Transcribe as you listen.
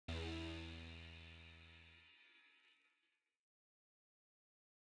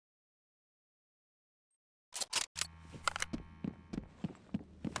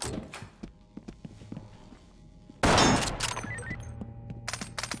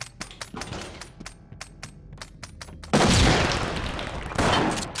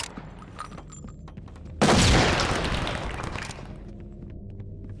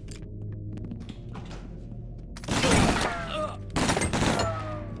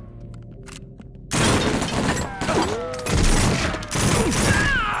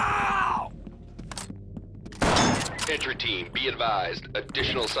team, be advised.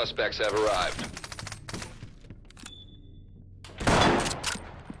 Additional suspects have arrived.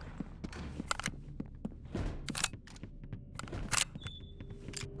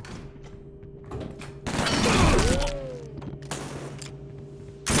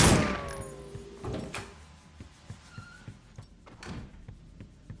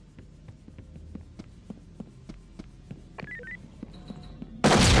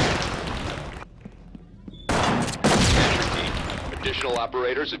 Additional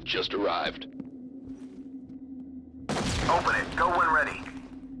operators have just arrived. Open it. Go when ready.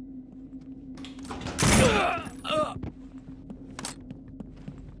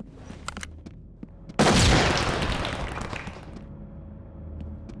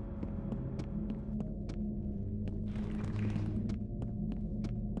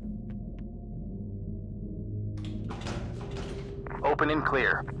 Open and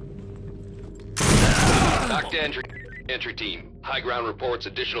clear. Knocked entry. Entry team, high ground reports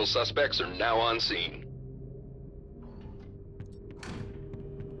additional suspects are now on scene.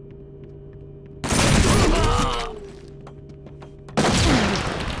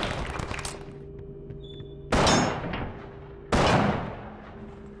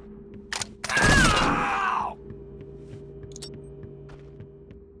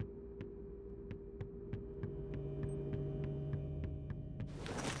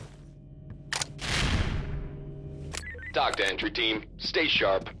 Dock to entry team. Stay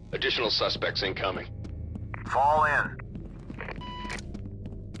sharp. Additional suspects incoming. Fall in.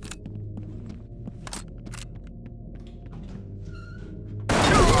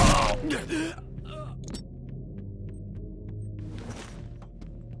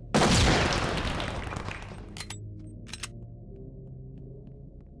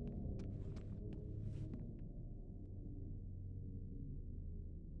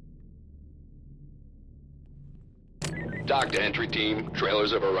 Dock to entry team.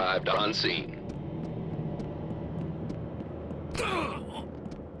 Trailers have arrived on scene.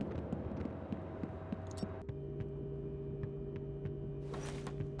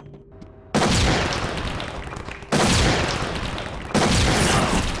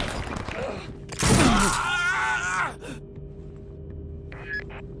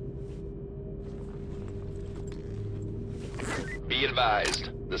 Be advised,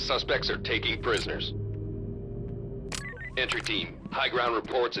 the suspects are taking prisoners. Entry team, high ground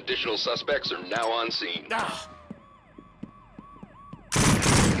reports additional suspects are now on scene.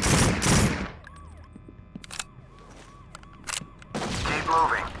 Keep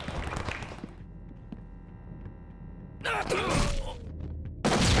moving.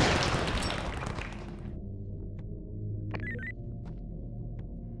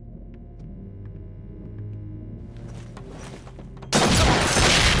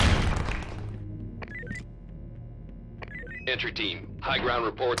 Entry team, high ground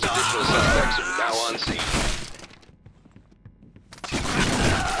reports additional suspects are now on scene.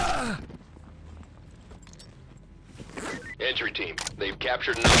 Entry team, they've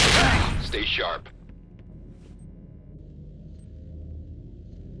captured an operator. Stay sharp.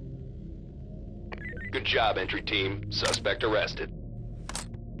 Good job, entry team. Suspect arrested.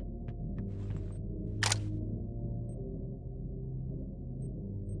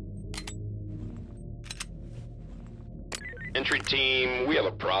 Entry team, we have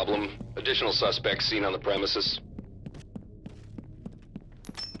a problem. Additional suspects seen on the premises.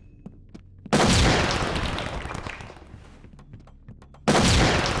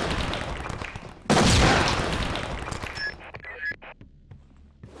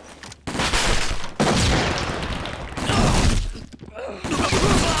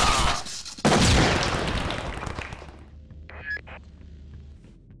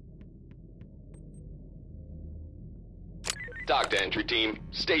 Dock to entry team.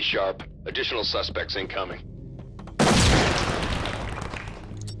 Stay sharp. Additional suspects incoming.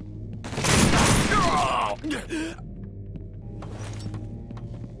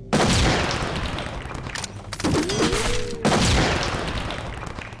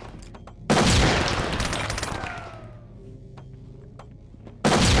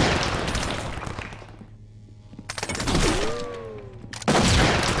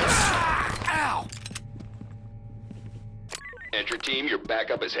 Entry team, your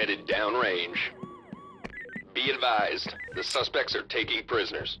backup is headed downrange. Be advised, the suspects are taking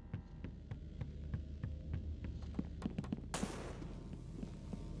prisoners.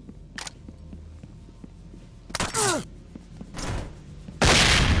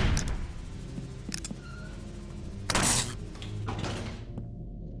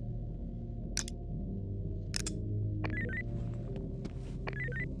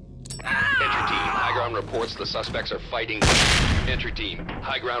 reports the suspects are fighting. Entry team,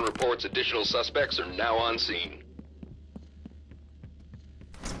 high ground reports additional suspects are now on scene.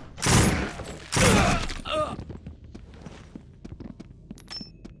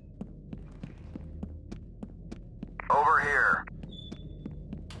 Over here.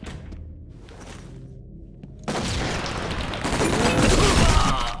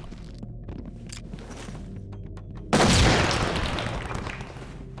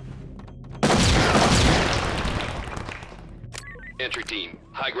 Entry team,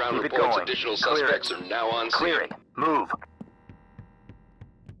 high ground Keep it reports going. additional Clear suspects it. are now on scene. Clear it. Move.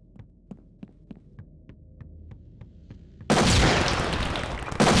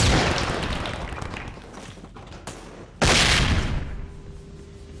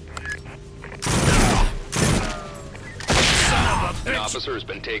 An officer has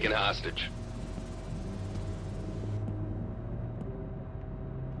been taken hostage.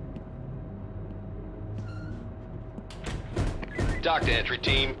 Dock to entry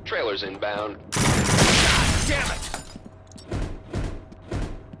team, trailers inbound. Damn it!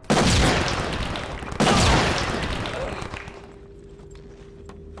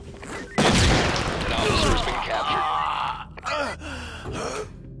 An officer has been captured.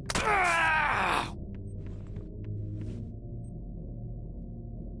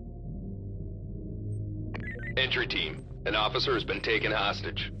 Entry team, an officer has been taken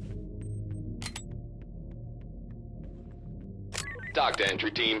hostage. Dock to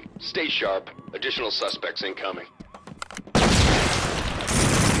entry team, stay sharp. Additional suspects incoming.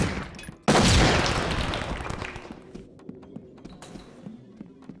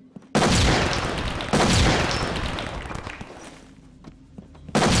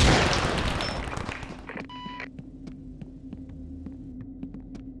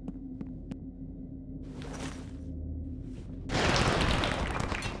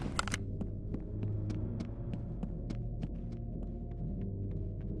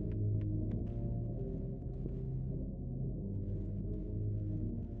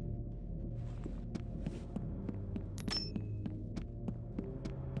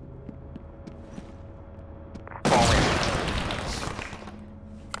 Fall in.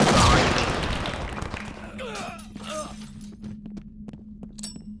 Behind me.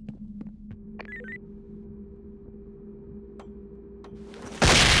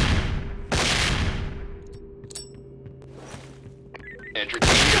 Entry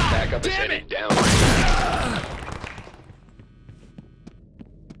team, backup is headed down.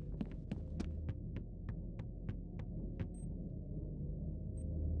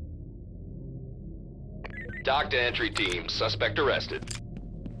 Dock to entry team, suspect arrested.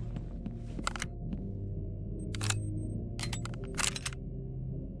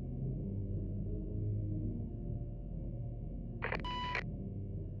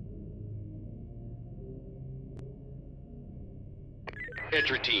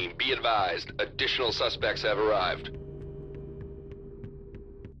 Entry team, be advised, additional suspects have arrived.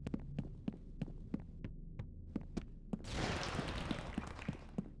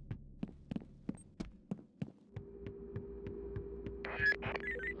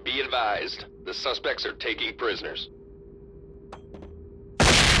 Be advised, the suspects are taking prisoners.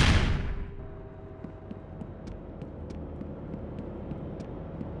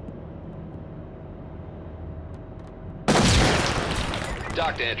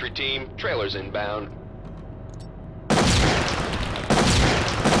 Dock to entry team, trailers inbound.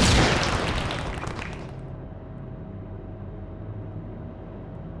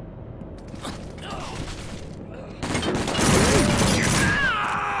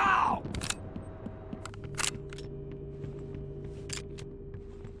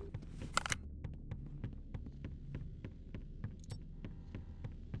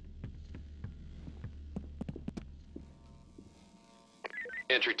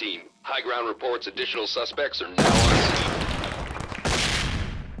 Entry team, high ground reports additional suspects are now on scene.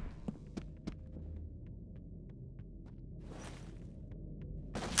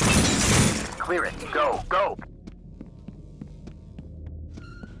 Clear it. Go. Go.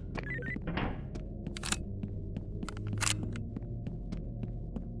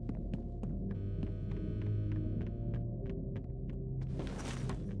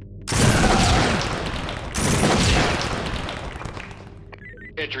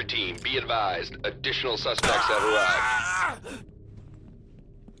 Entry team, be advised, additional suspects have arrived.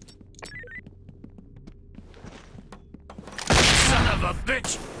 Son of a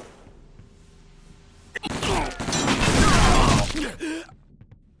bitch!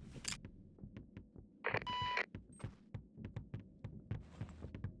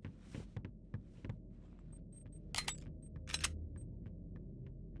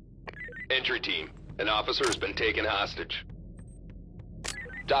 Entry team, An officer has been taken hostage.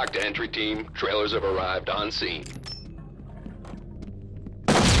 Dock to entry team. Trailers have arrived on scene.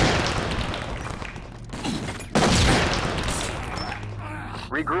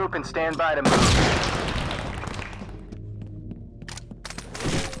 Regroup and stand by to move.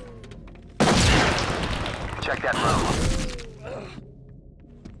 Check that room.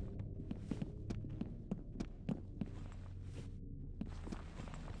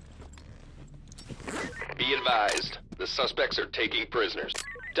 Be advised, the suspects are taking prisoners.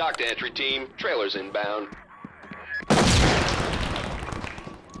 Dock to entry team. Trailers inbound.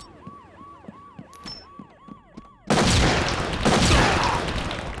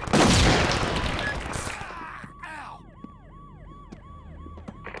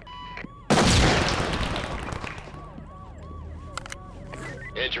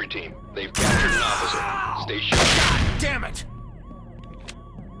 Entry team, they've captured an officer. Stay sharp. God damn it!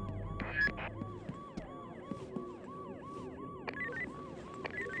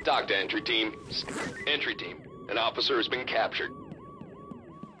 Dock to entry team. Entry team, an officer has been captured.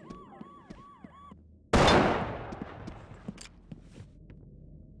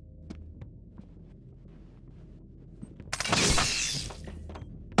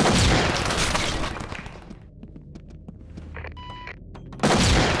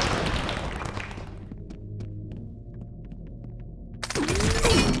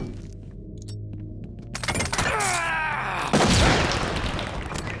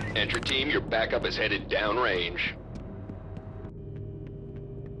 Entry team, your backup is headed downrange.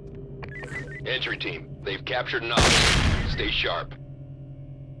 Entry team, they've captured an officer. Stay sharp.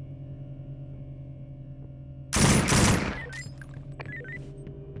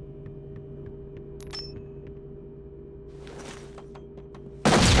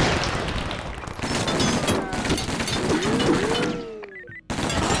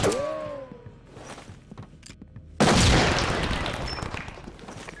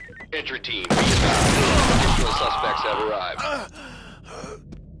 Entry team, be advised. Additional suspects have arrived.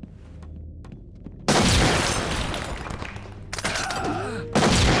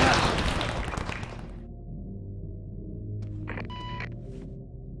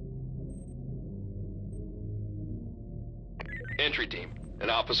 Entry team, an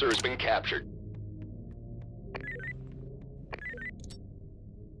officer has been captured.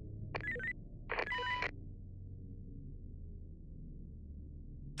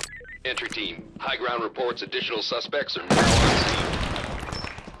 Entry team, high ground reports additional suspects are now on scene.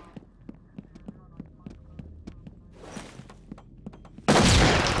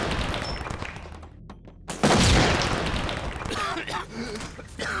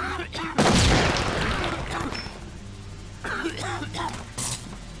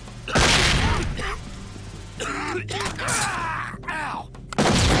 Ow!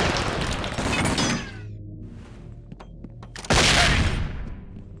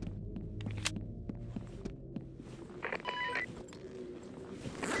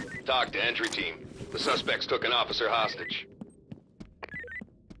 Dock to entry team. The suspects took an officer hostage.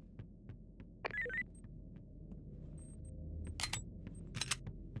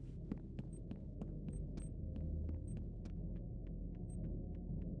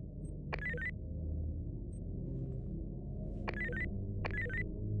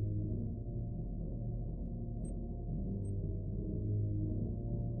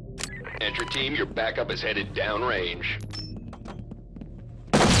 Entry team, your backup is headed downrange.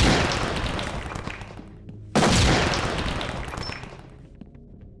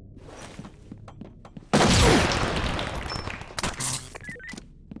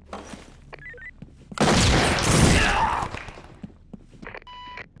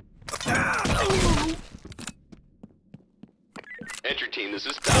 Entry team, this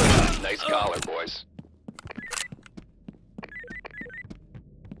is Tom. Nice collar, boys.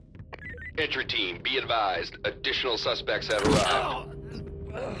 Entry team, be advised. Additional suspects have arrived.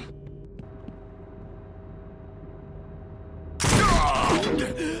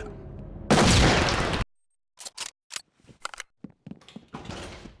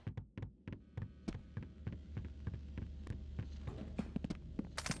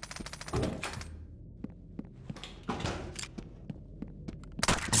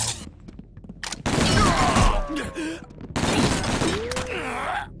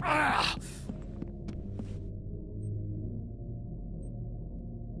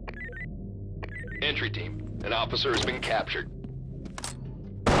 Entry team, an officer has been captured.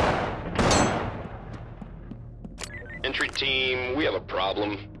 Entry team, we have a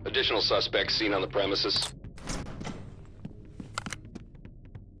problem. Additional suspects seen on the premises.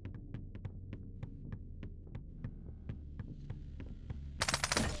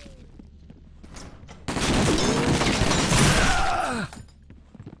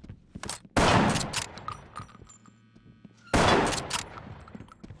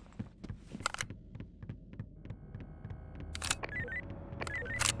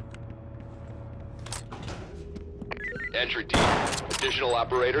 Entry team. Additional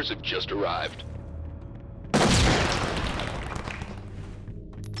operators have just arrived.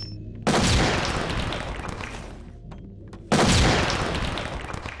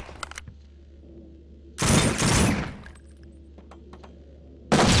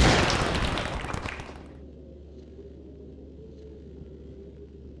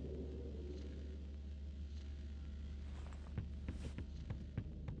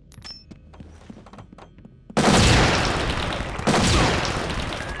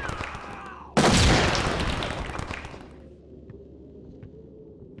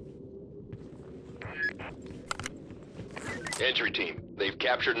 Entry team, they've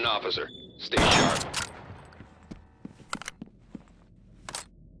captured an officer. Stay sharp.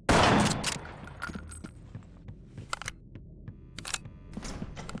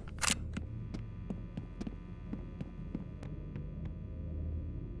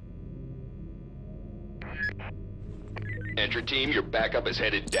 Entry team, your backup is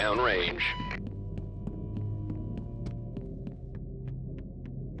headed downrange.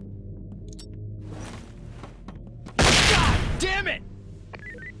 Damn it!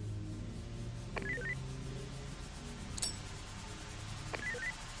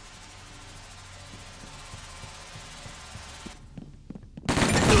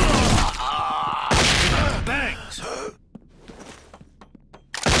 Thanks!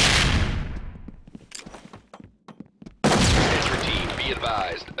 Entry team, be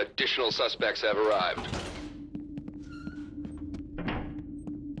advised. Additional suspects have arrived.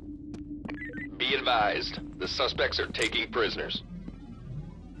 Be advised. The suspects are taking prisoners.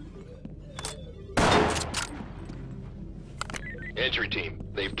 Entry team,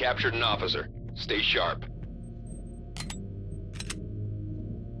 they've captured an officer. Stay sharp.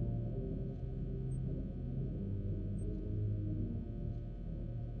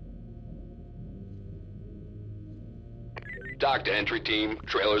 Dock to entry team.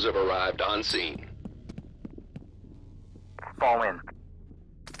 Trailers have arrived on scene. Fall in.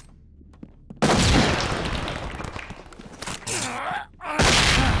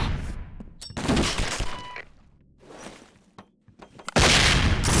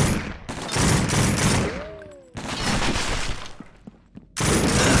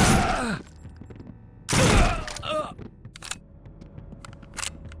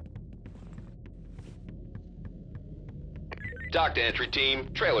 Dock to entry team.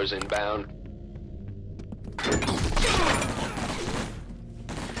 Trailers inbound.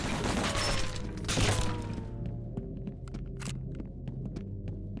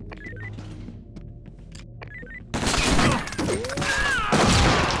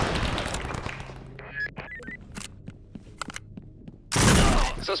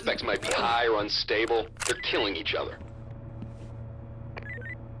 Suspects might be high or unstable. They're killing each other.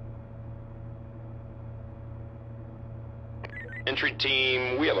 Entry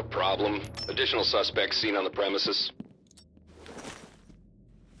team, we have a problem. Additional suspects seen on the premises.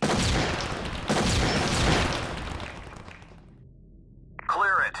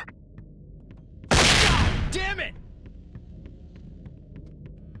 Clear it. Damn it!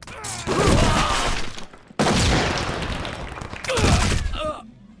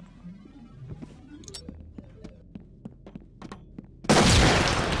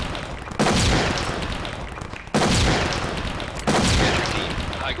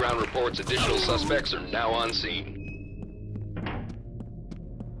 High ground reports additional suspects are now on scene.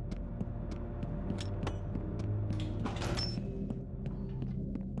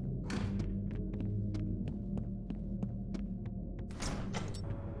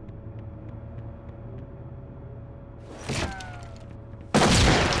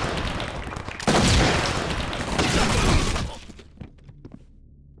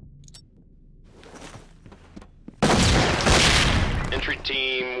 Entry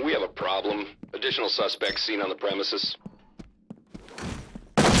team, we have a problem. Additional suspects seen on the premises.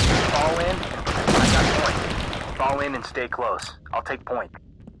 Fall in. I got point. Fall in and stay close. I'll take point.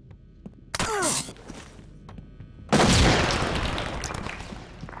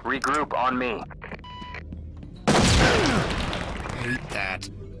 Regroup on me. Hate that.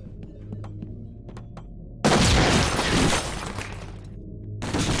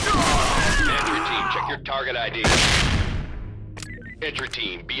 Entry team, check your target ID. Entry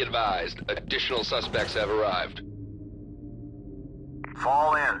team, be advised. Additional suspects have arrived.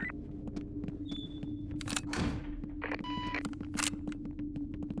 Fall in.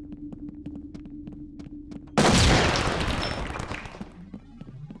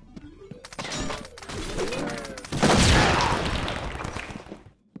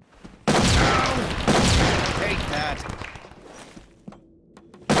 Hate that.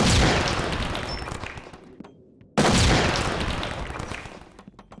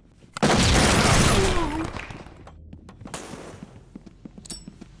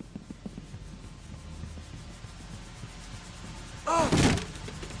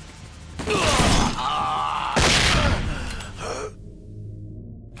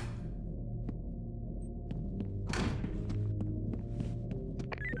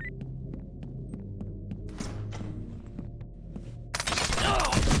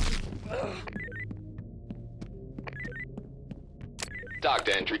 Dock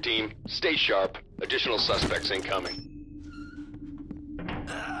to entry team. Stay sharp. Additional suspects incoming.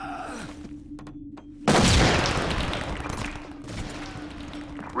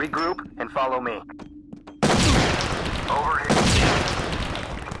 Regroup and follow me. Overhead.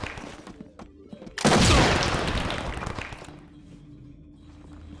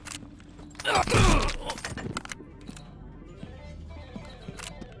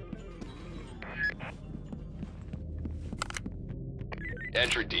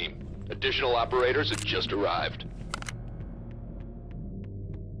 Entry team. Additional operators have just arrived.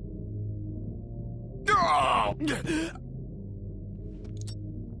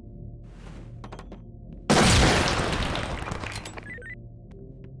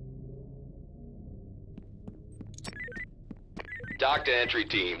 Dock to entry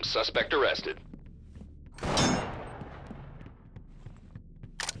team. Suspect arrested.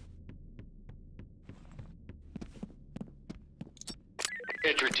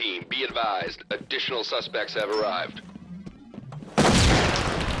 Entry team, be advised. Additional suspects have arrived.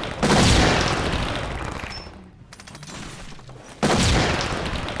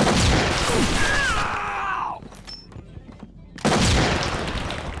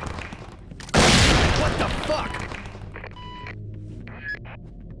 What the fuck?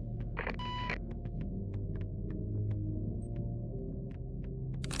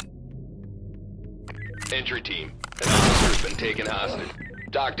 Entry team, an officer has been taken hostage.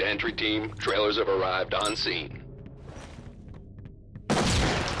 Dock to entry team, trailers have arrived on scene.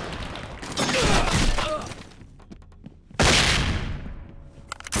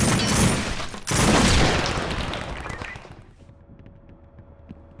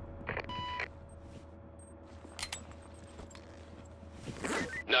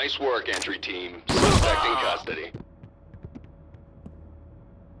 Nice work, entry team. Suspect in custody.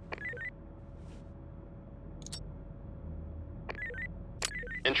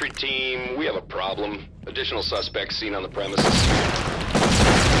 Entry team, we have a problem. Additional suspects seen on the premises.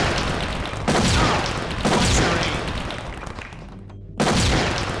 What's your aim?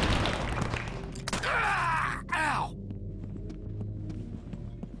 Ow!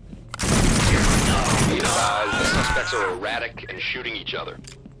 Be advised, the suspects are erratic and shooting each other.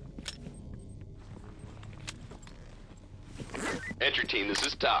 Entry team, this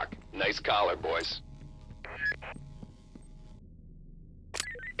is Doc. Nice collar, boys.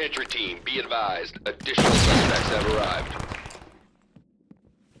 Entry team, be advised. Additional suspects have arrived.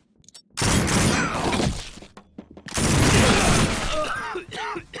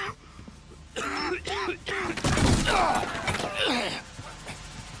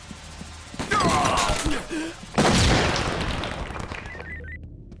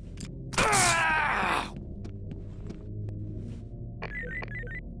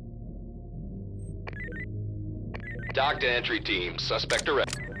 Dock to entry team. Suspect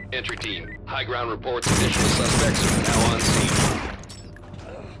arrested. Entry team. High ground reports additional suspects are now on scene.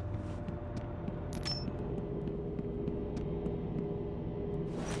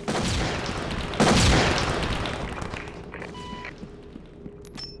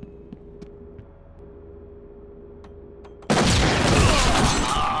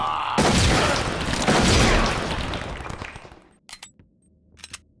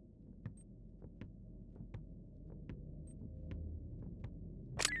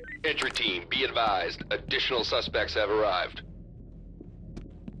 Entry team, be advised. Additional suspects have arrived.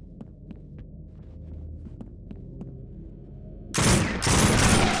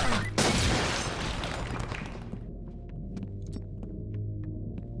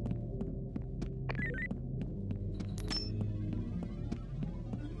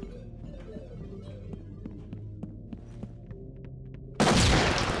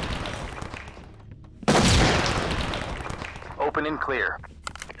 Open and clear.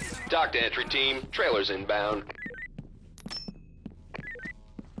 Dock to entry team. Trailers inbound.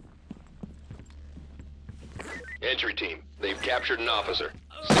 Entry team. They've captured an officer.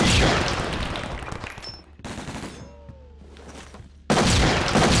 Stay sharp.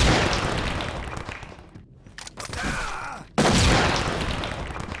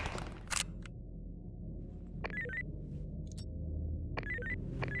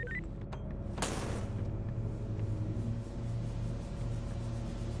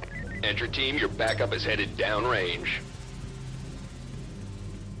 Entry team, your backup is headed downrange.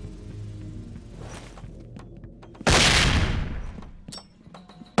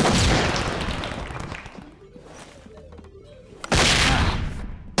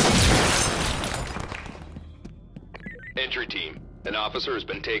 Entry team, an officer has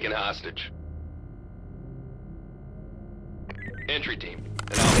been taken hostage. Entry team,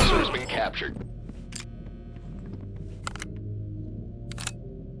 an officer has been captured.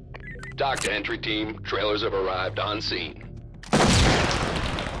 Dock to entry team. Trailers have arrived on scene.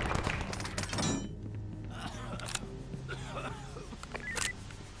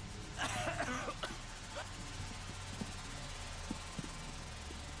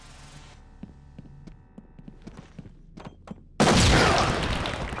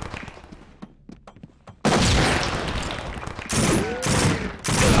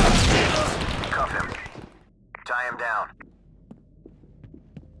 Cuff him. Tie him down.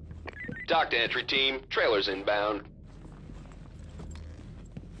 Dock to entry team. Trailers inbound.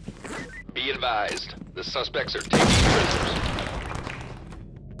 Be advised, the suspects are taking prisoners.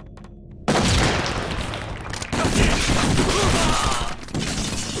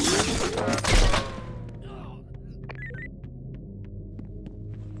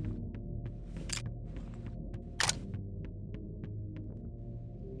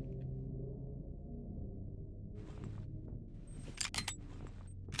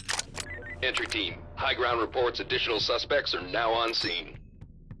 Entry team, high ground reports additional suspects are now on scene.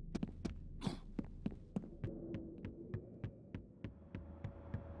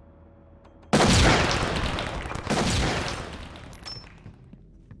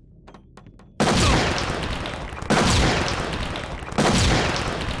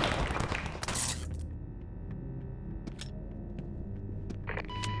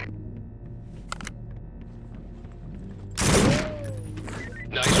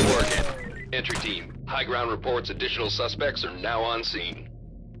 Nice work, entry team. High ground reports additional suspects are now on scene.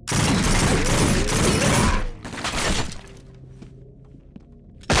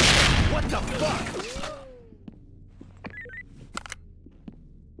 What the fuck?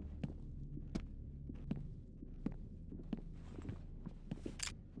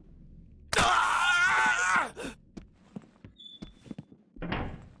 Ah!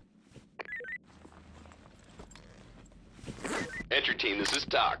 Entry team, this is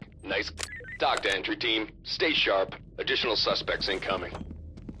Doc. Nice. Doc to entry team. Stay sharp. Additional suspects incoming.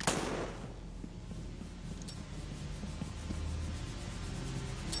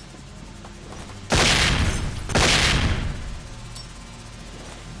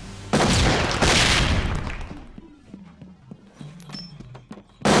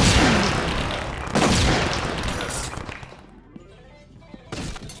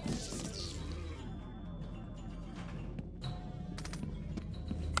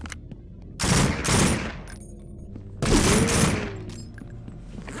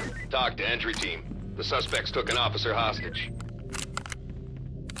 Dock to entry team. The suspects took an officer hostage.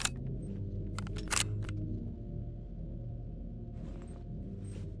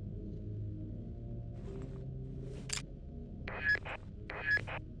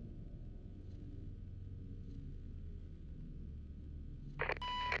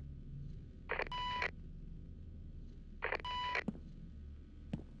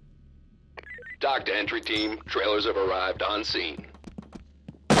 Dock to entry team. Trailers have arrived on scene.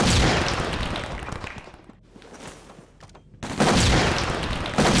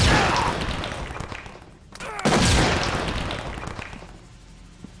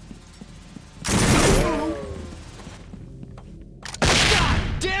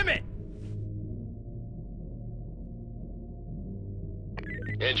 Damn it!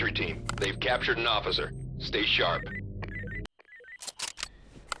 Entry team, they've captured an officer. Stay sharp.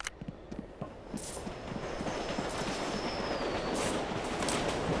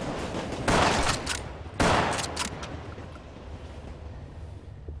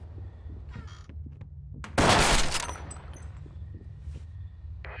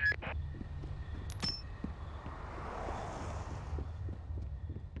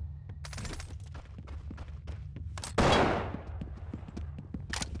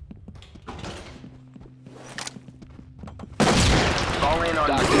 Fall in on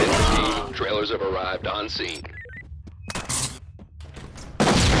Dock to entry team. Trailers have arrived on scene.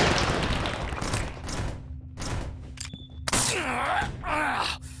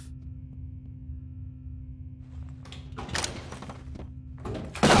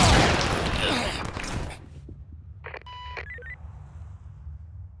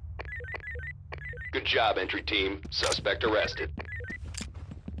 Good job, entry team. Suspect arrested.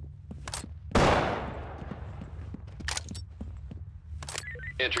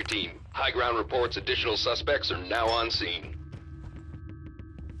 Entry team, high ground reports additional suspects are now on scene.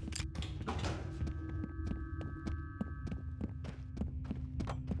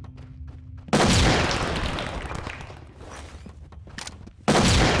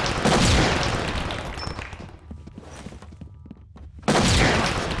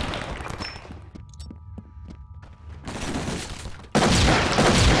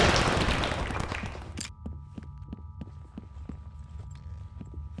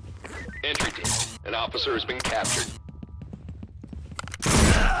 Entry team, an officer has been captured.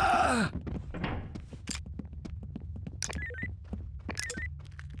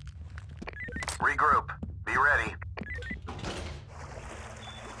 Regroup. Be ready.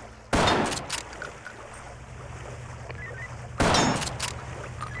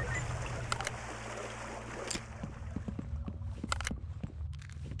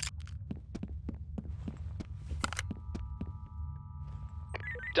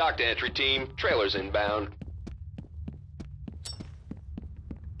 Dock to entry team, trailers inbound.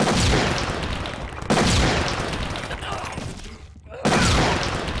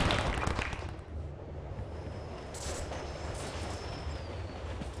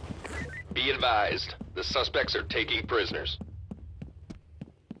 Be advised, the suspects are taking prisoners.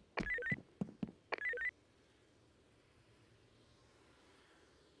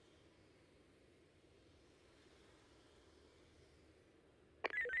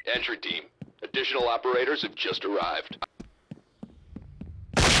 Entry team, additional operators have just arrived.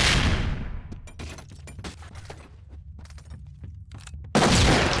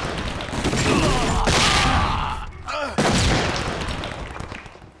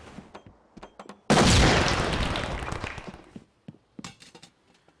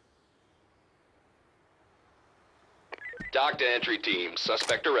 Dock to entry team,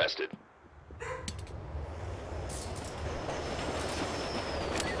 suspect arrested.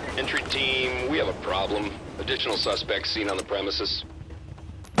 Entry team, we have a problem. Additional suspects seen on the premises.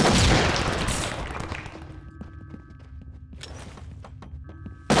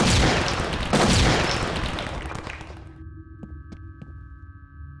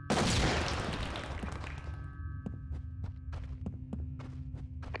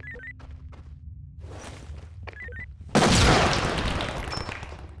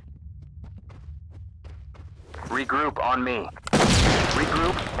 Regroup on me.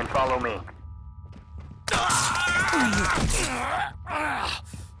 Regroup and follow me.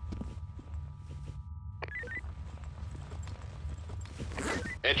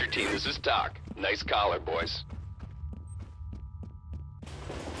 Entry team, this is Doc. Nice collar, boys.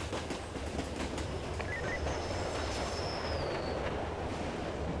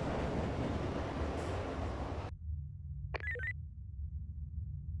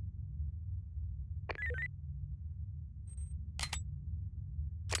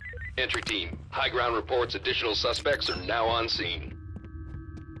 Entry team, high ground reports additional suspects are now on scene.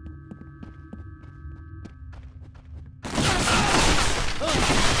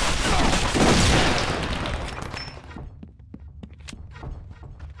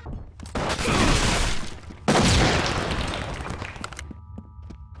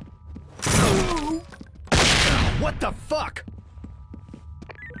 What the fuck?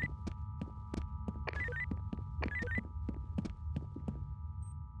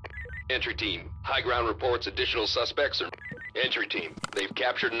 Entry team, high ground reports additional suspects are... Entry team, they've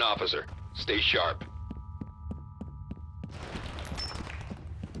captured an officer. Stay sharp.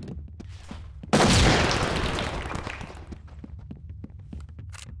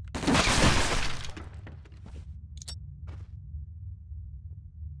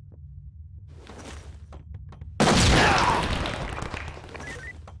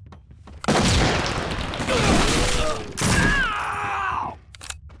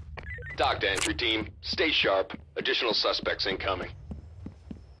 Dock to entry team, stay sharp. Additional suspects incoming.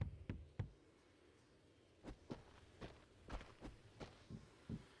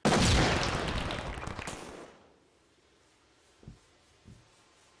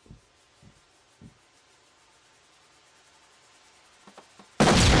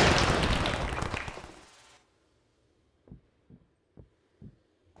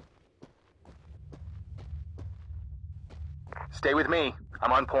 Stay with me.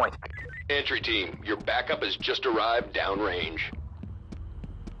 I'm on point. Entry team, your backup has just arrived downrange.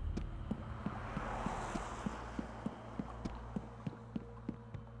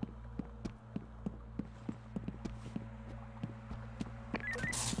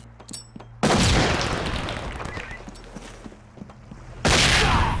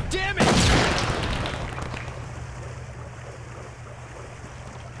 Damn it!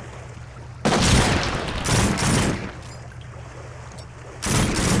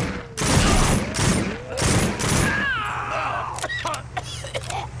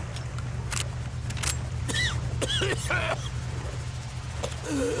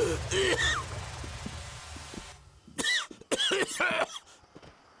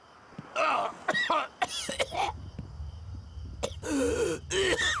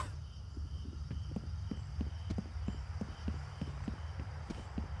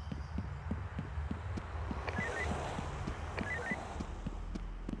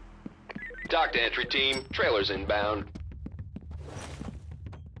 Dock to entry team, trailers inbound.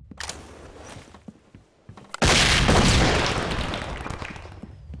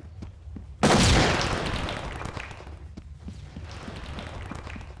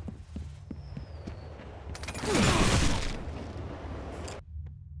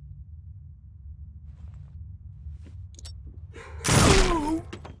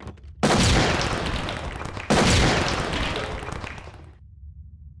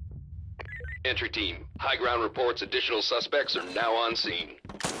 Entry team, high ground reports additional suspects are now on scene.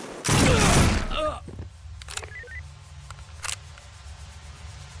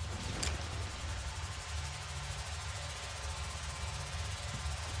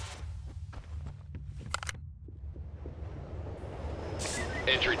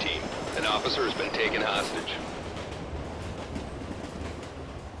 Entry team, an officer has been taken hostage.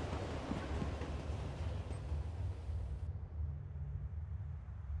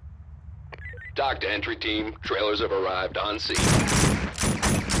 Dock to entry team, trailers have arrived on scene.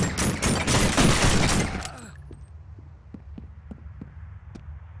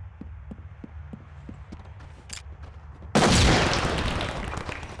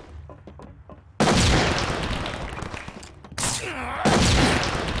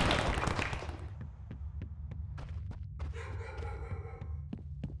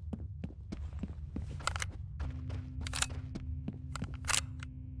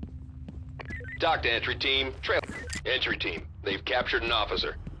 Dock to entry team, entry team, they've captured an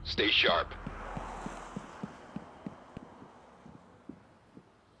officer. Stay sharp.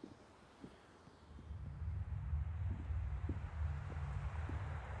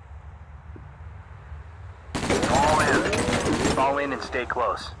 Fall in and stay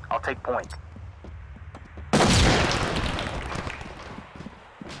close. I'll take point.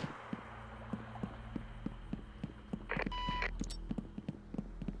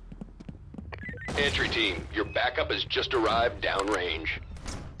 Entry team, your backup has just arrived downrange.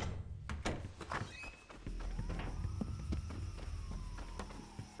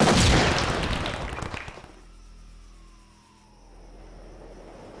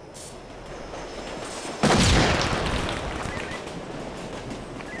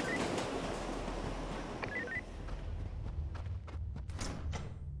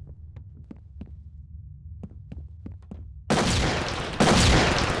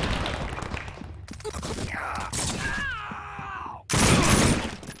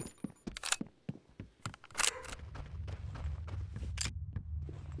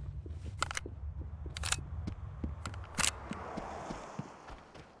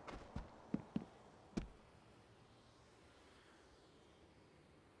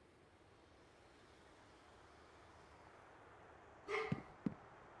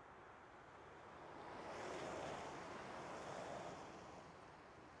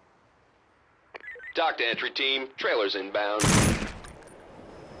 Dock to entry team, trailers inbound.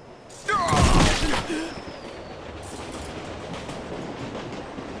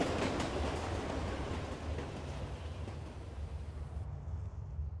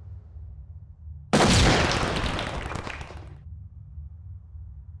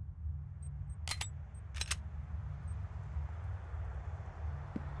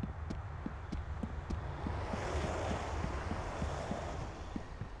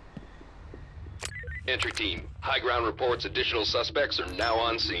 Entry team, high ground reports additional suspects are now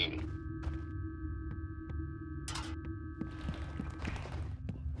on scene.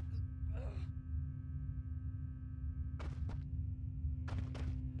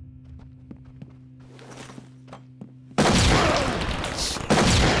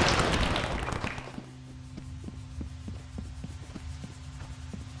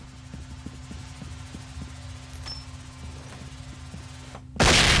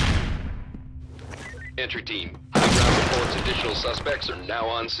 Entry team, high ground reports additional suspects are now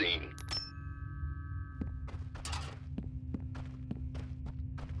on scene.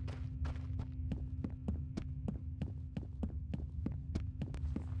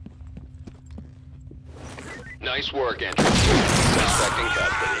 Nice work, entry team. Suspect in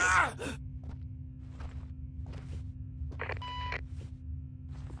custody.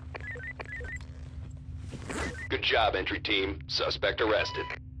 Good job, entry team. Suspect arrested.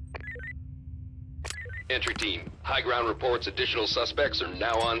 Entry team, high ground reports additional suspects are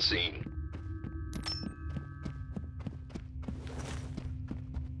now on scene.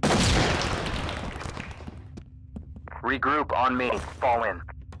 Regroup on me. Fall in.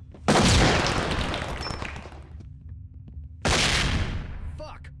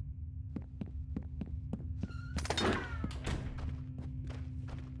 Fuck!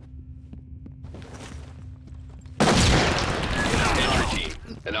 Entry team,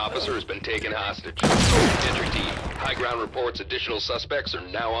 an officer has been taken hostage. Entry team, high ground reports additional suspects are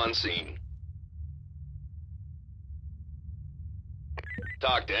now on scene.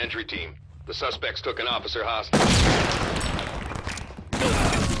 Talk to entry team. The suspects took an officer hostage.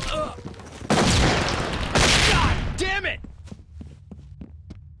 God damn it!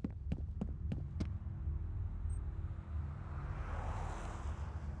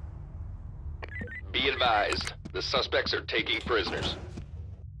 Be advised, the suspects are taking prisoners.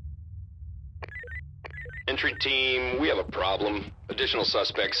 Entry team, we have a problem. Additional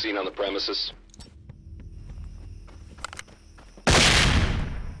suspects seen on the premises.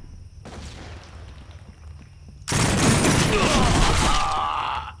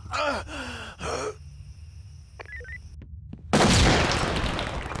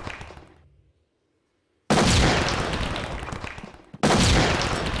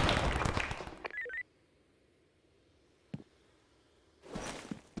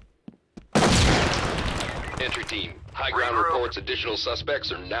 Entry team, high ground reports additional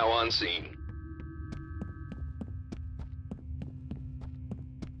suspects are now on scene.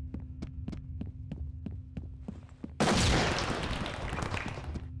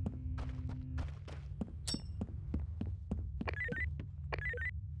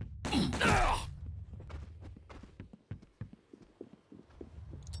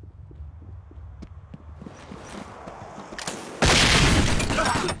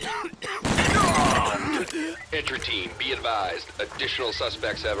 Entry team, be advised, additional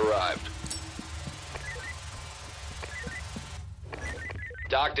suspects have arrived.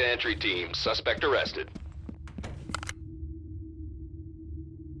 Dock to entry team, suspect arrested.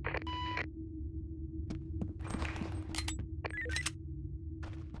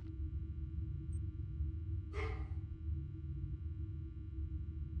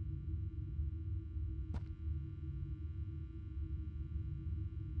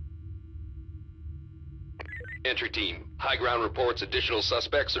 Entry team, high ground reports additional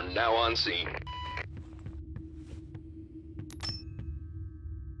suspects are now on scene.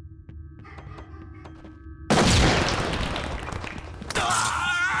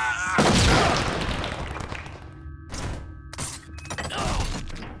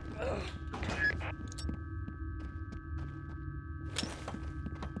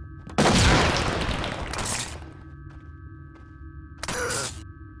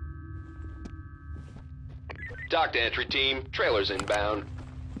 Dock to entry team, trailers inbound.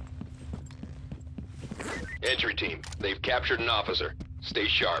 Entry team, they've captured an officer. Stay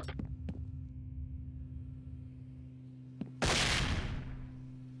sharp.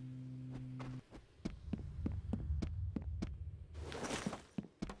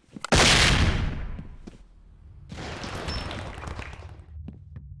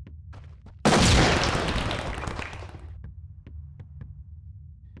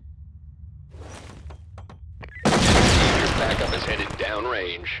 Backup is headed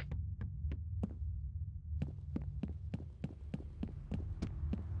downrange.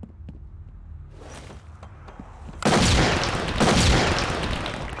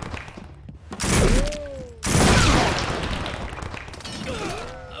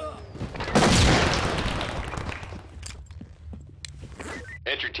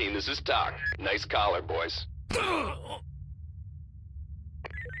 Entry team, this is Doc. Nice collar, boys.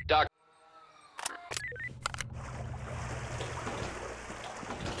 Doc.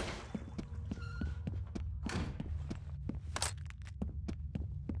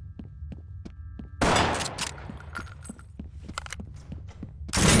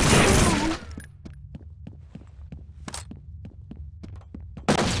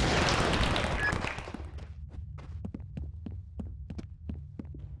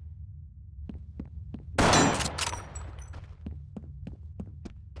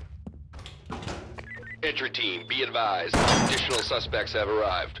 Entry team, be advised. Additional suspects have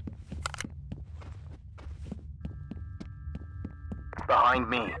arrived. Behind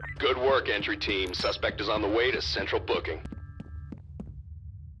me. Good work, entry team. Suspect is on the way to central booking.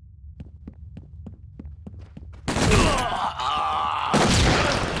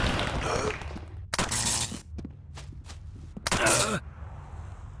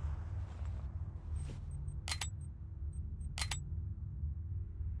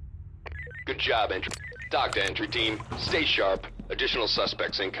 Good job, entry. Dock to entry team. Stay sharp. Additional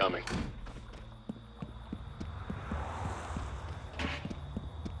suspects incoming.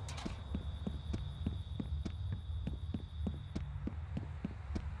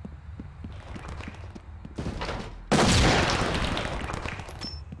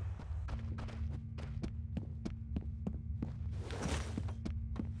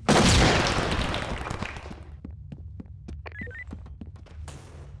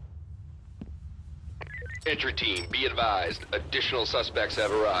 Entry team, be advised. Additional suspects have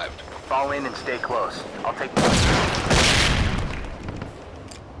arrived. Fall in and stay close. I'll take point.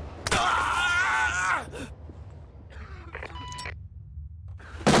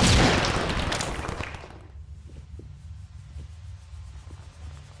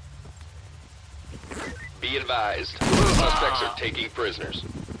 Be advised. Suspects are taking prisoners.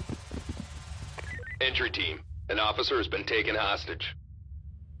 Entry team, an officer has been taken hostage.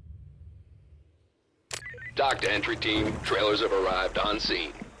 Dock to entry team, trailers have arrived on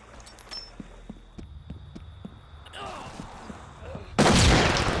scene.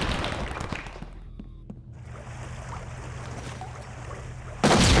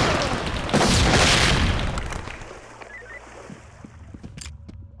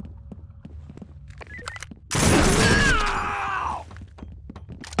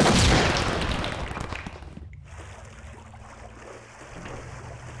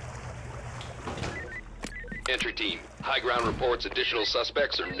 Entry team, high ground reports additional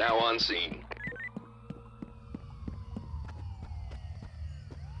suspects are now on scene.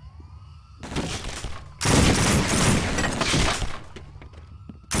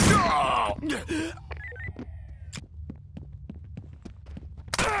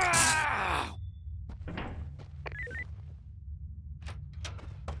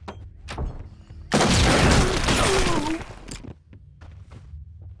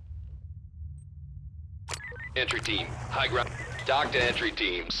 Entry team, high ground. Dock to entry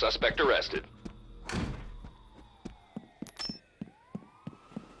team, suspect arrested.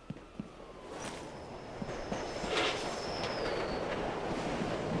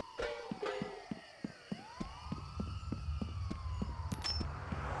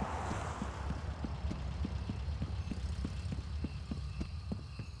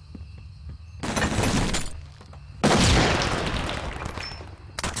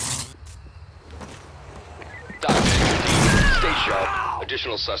 Dock to entry team, stay sharp.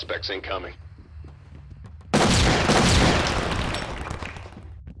 Additional suspects incoming.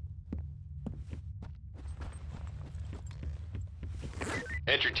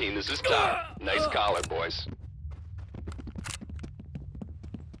 Entry team, this is Doc. Nice collar, boys.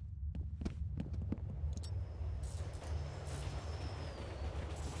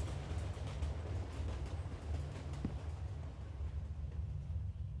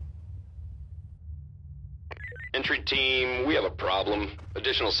 Entry team, we have a problem.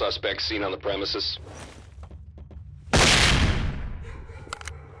 Additional suspects seen on the premises.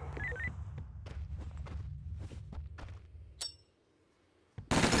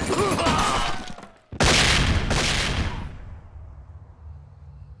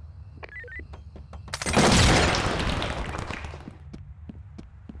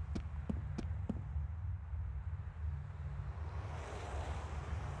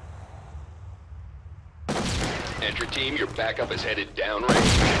 Entry team, your backup is headed downrange.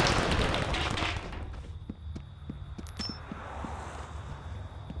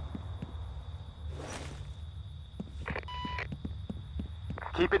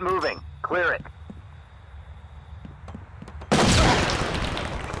 Keep it moving. Clear it.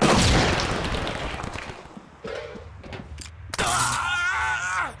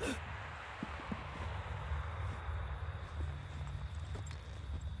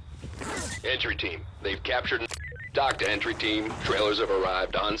 Entry team, they've captured. Dock to entry team, trailers have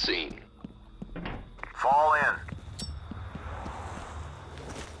arrived on scene. Fall in.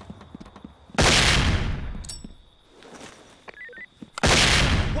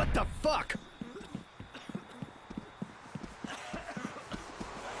 What the fuck?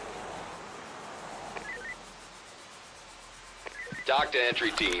 Dock to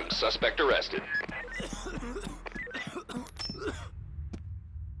entry team, suspect arrested.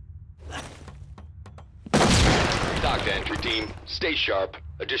 Dock to entry team, stay sharp.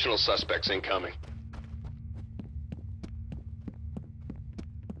 Additional suspects incoming.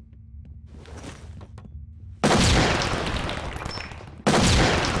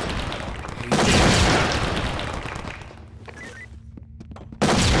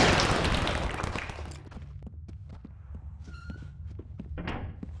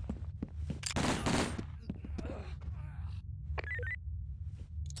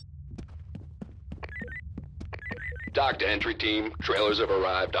 Dock to entry team, trailers have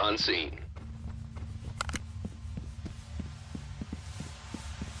arrived on scene.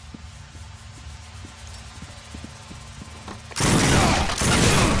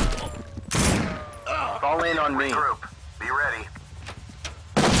 Fall in on me. Group, be ready.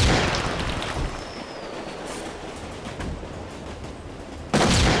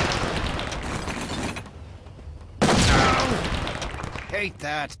 Hate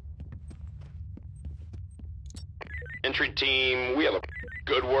that. Entry team, we have a...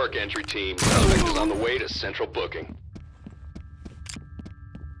 Good work, entry team. Suspect is on the way to central booking.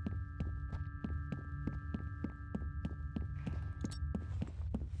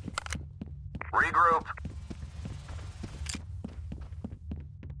 Regroup.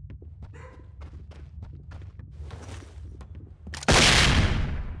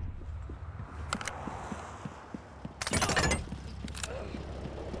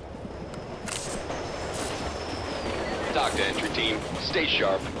 Dock to entry team. Stay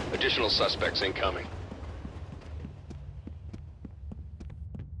sharp. Additional suspects incoming.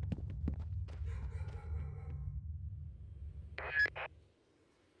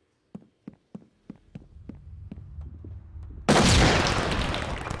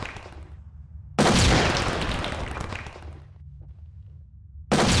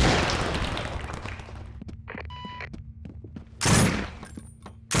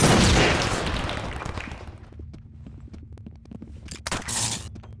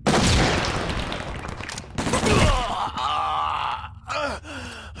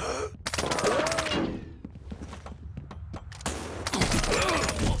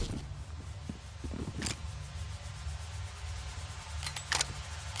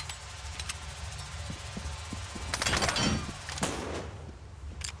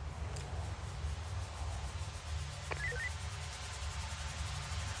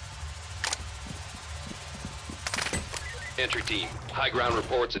 Entry team, high ground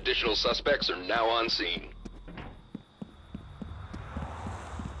reports additional suspects are now on scene.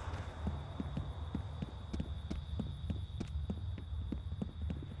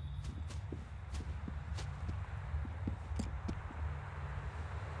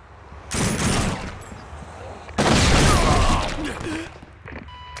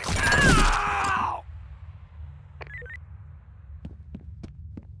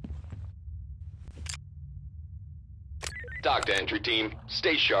 Dock to entry team.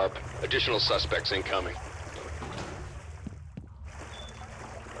 Stay sharp. Additional suspects incoming.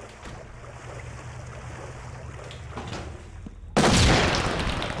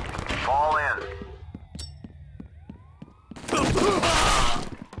 Fall in.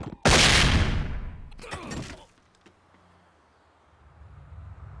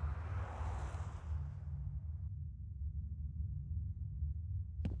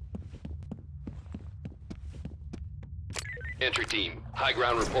 Entry team, high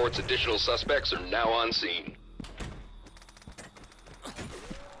ground reports additional suspects are now on scene.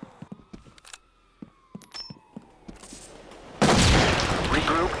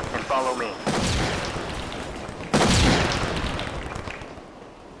 Regroup and follow me.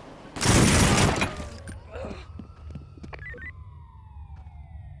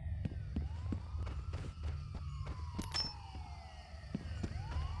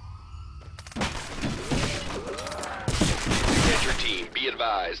 Be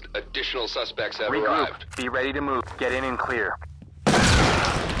advised, additional suspects have arrived. Regroup. Be ready to move. Get in and clear.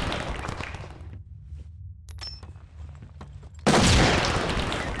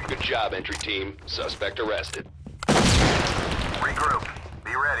 Good job, entry team. Suspect arrested. Regroup.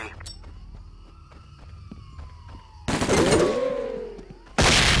 Be ready.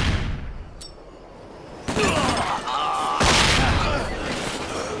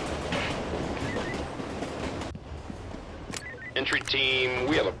 Entry team,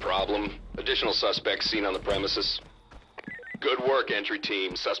 we have a problem. Additional suspects seen on the premises. Good work, entry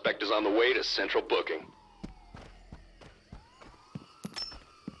team. Suspect is on the way to central booking.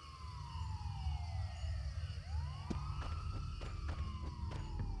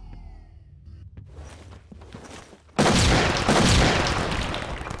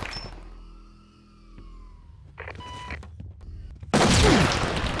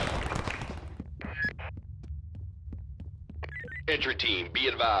 Entry team, be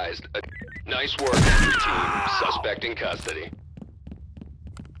advised. Nice work, entry team. Suspect in custody.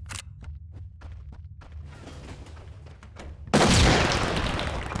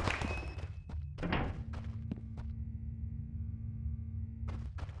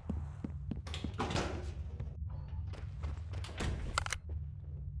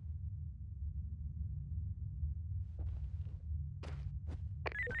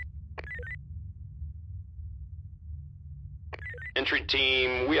 Entry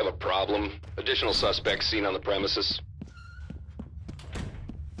team, we have a problem. Additional suspects seen on the premises.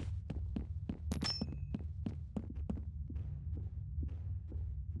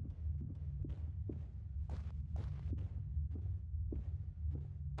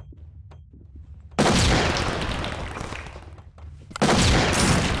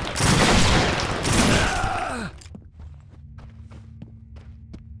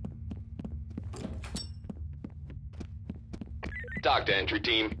 Talk to entry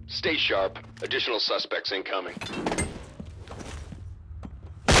team. Stay sharp. Additional suspects incoming.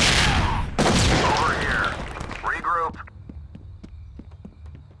 Over here. Regroup.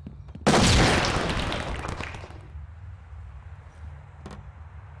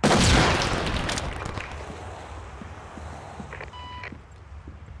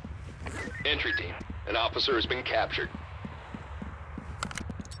 Entry team. An officer has been captured.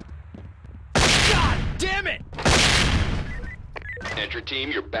 God damn it! Entry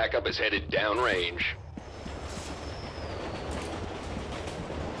team, your backup is headed downrange.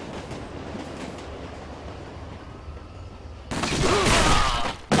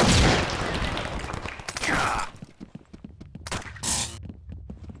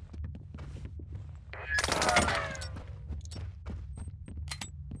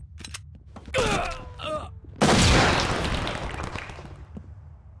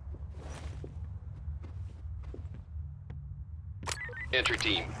 Entry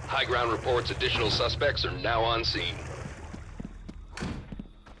team, high ground reports additional suspects are now on scene.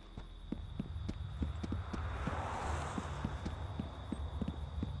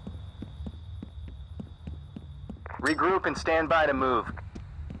 Regroup and stand by to move.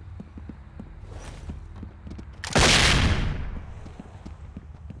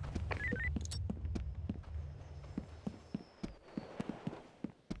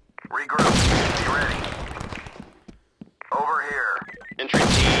 Regroup. Be ready. Over here. Entry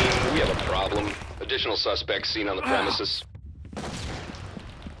team, we have a problem. Additional suspects seen on the premises.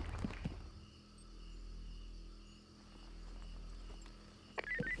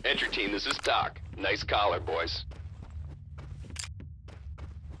 Entry team, this is Doc. Nice collar, boys.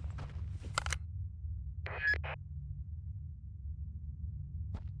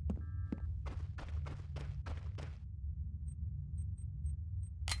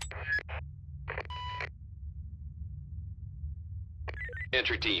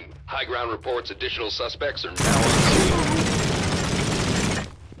 Entry team, high ground reports additional suspects are now on scene.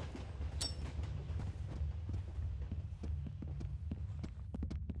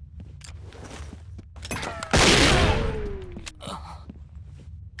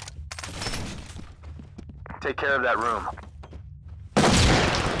 Take care of that room.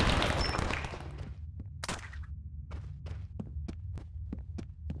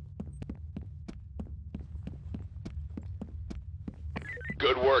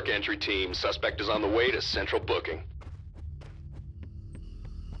 Good work, entry team. Suspect is on the way to central booking.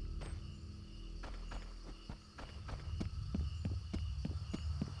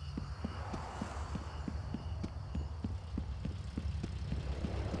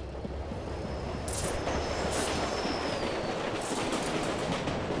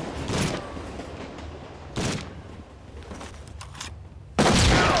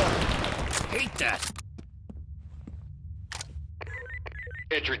 Hate that!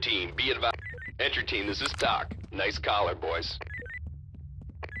 Entry team, be advised. Entry team, this is Doc. Nice collar, boys.